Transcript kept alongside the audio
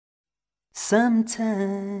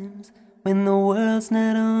Sometimes when the world's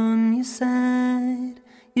not on your side,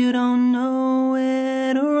 you don't know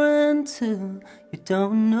where to run to, you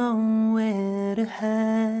don't know where to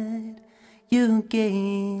hide. You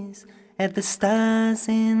gaze at the stars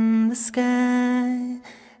in the sky,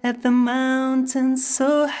 at the mountains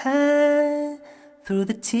so high, through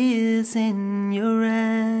the tears in your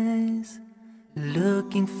eyes,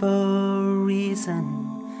 looking for a reason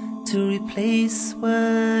to replace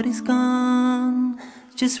what is gone.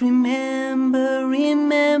 Just remember,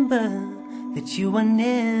 remember that you are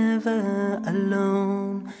never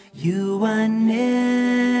alone. You are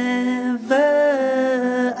never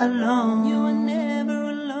alone. You are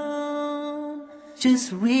never alone.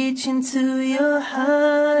 Just reach into your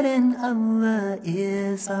heart and Allah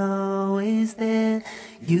is always there.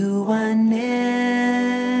 You are never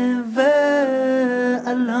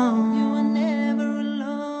alone. You are never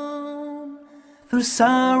alone. Through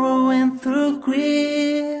sorrow and through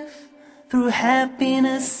grief, through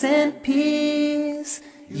happiness and peace,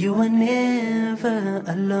 you are never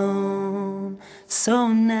alone. So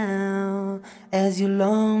now, as you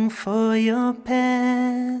long for your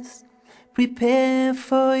past, prepare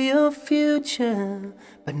for your future,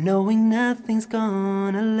 but knowing nothing's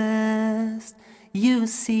gonna last. You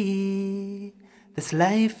see, this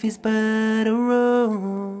life is but a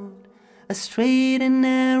road, a straight and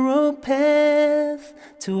narrow path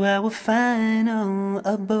to our final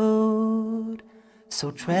abode.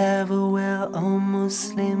 So travel well, O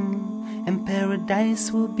Muslim, and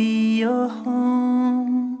paradise will be your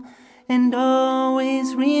home. And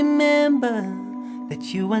always remember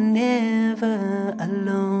that you are never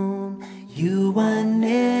alone. You are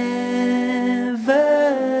never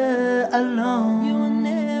alone. You are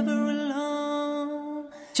never alone.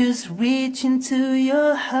 Just reach into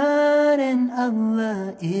your heart and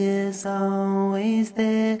Allah is always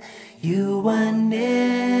there. You are never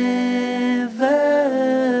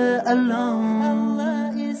alone.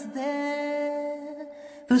 Allah is there.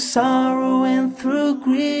 Through sorrow and through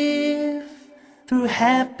grief, through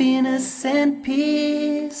happiness and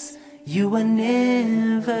peace, you are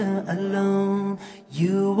never alone.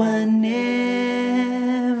 You are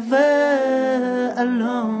never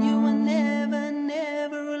alone. You are never,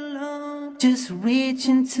 never alone. Just reach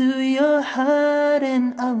into your heart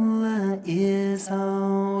and Allah is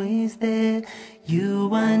always there. You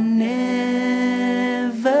are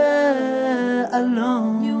never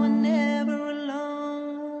alone. You are never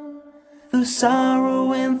alone. Through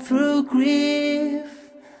sorrow and through grief,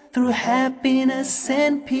 through happiness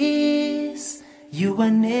and peace, you are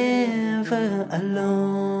never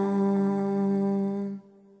alone.